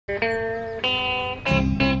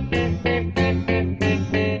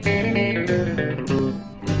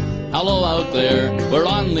We're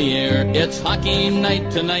on the air, it's hockey night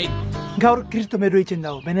tonight. Gaur kristomeru egiten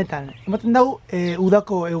dago, benetan. Ematen dago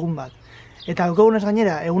udako egun bat. Eta daukagunez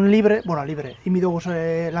gainera, egun libre, inbidugu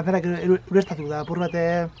lanzarak urestatu da, apur bat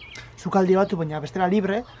sukaldi batu, baina bestela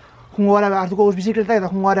libre, jungo gara hartuko guz bizikletak eta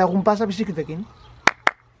jungo gara egun pasa bizikletekin.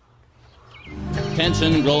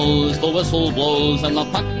 Tension grows, the whistle blows, and the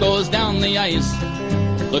puck goes down the ice.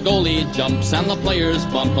 The goalie jumps and the players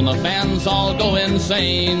bump and the fans all go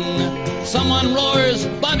insane. Someone roars,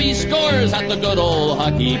 Bobby scores at the good old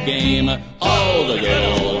hockey game. Oh, the good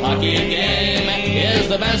old hockey game is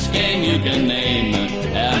the best game you can name.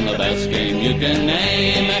 And the best game you can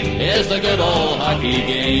name is the good old hockey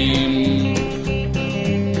game.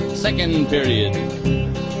 Second period,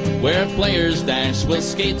 where players dash with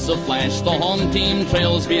skates aflash, the home team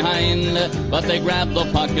trails behind, but they grab the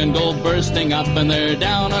puck and go bursting up and they're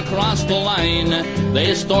down across the line.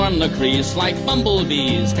 They storm the crease like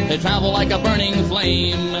bumblebees, they travel like a burning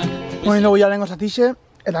flame. Moin dugu jalengo zatixe,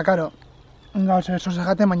 eta karo, gaur zose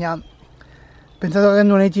jaten, baina pentsatu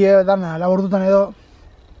genduen eitxe dana labordutan edo,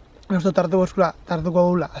 uste tartuko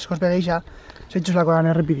gula, askoz begeixa, zeitzuzlako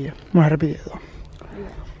dan errepide edo.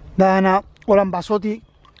 Dana, holan basotik,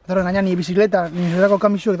 eta gaina ni bizikleta, ni zerako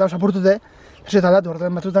kamisuek eta osapurtute, ez eta aldatu,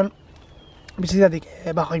 orduan batzutan bizikletatik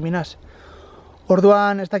bajo minaz.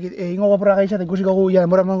 Orduan, ez dakit, ingo guapurra gaixat, ikusiko gu, ja,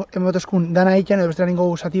 denbora emotezkun dana egiten, edo bestean ingo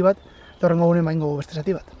gu zati bat, eta horrengo gunen ba ingo gu beste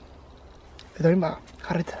zati bat. Eta horrein ba,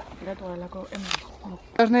 jarritza. Geratu galako, hemen.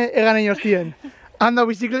 Itxasne egan egin hostien. Handau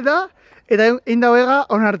bizikleta, eta egin dago ega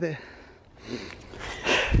onarte.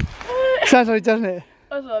 Zan zor, Itxasne?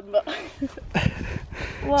 Oso ondo.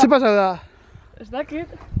 Ze pasau da? Ez dakit.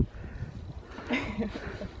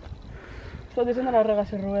 Zot izan dara horrega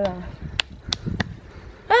zerrueda.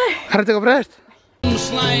 Jarritzeko prest?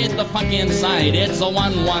 Slide the puck inside, it's a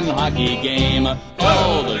 1-1 hockey game.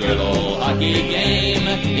 Oh, the good old hockey game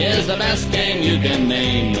is the best game you can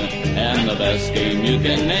name. And the best game you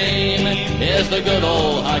can name is the good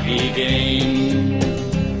old hockey game.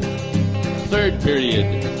 Third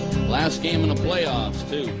period, last game in the playoffs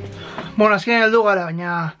too. Bueno, azkenean heldu gara,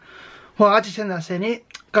 baina gatzitzen da, ze ni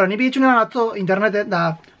biditzunean atzo interneten,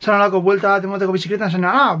 da zan alako buelta bat emoteko bizikletan, zen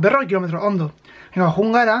 40 kilometro, ondo.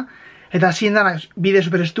 Jun gara, eta zien danak bide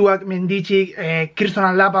superestuak, menditxik,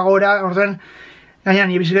 kristonan lapa gora, orduen, gaina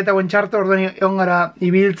ni bizikleta guen txarto, orduen egon gara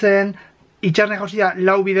ibiltzen, itxasne jauzia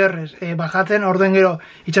lau biderrez bajatzen, orduen gero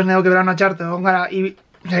itxasne dauke berana txarto, egon gara,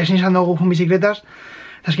 ezin izan dugu jun bizikletaz,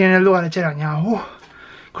 eta azkenean heldu gara etxera, baina,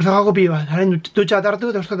 kostako pi bat, haren dutxa bat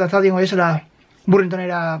hartu, eta uste eta zatien goiezela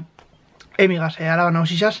burrintonera emigaz, alaban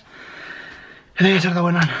hausizaz, eta egitzar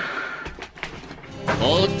dagoenan.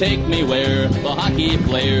 Oh, take me where the hockey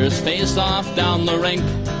players face off down the rink,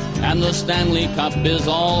 and the Stanley Cup is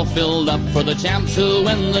all filled up for the champs who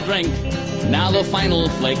win the drink. Now the final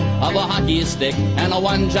flick of a hockey stick and a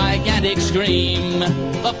one gigantic scream.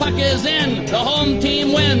 The puck is in, the home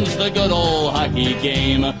team wins the good old hockey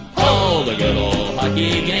game. Oh, the good old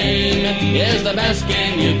hockey game is the best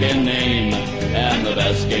game you can name. And the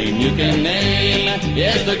best game you can name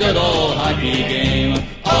is the good old hockey game.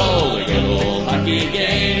 Oh, the good old hockey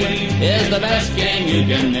game is the best game you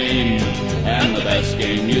can name. And the best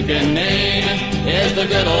game you can name is the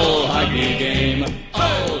good old hockey game.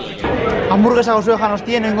 Oh, hamburguesa gozue jan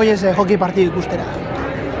hostien, engoiez hockey partidu ikustera.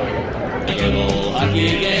 The good old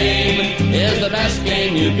hockey game is the best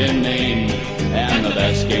game you can name. And the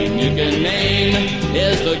best game you can name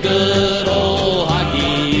is the good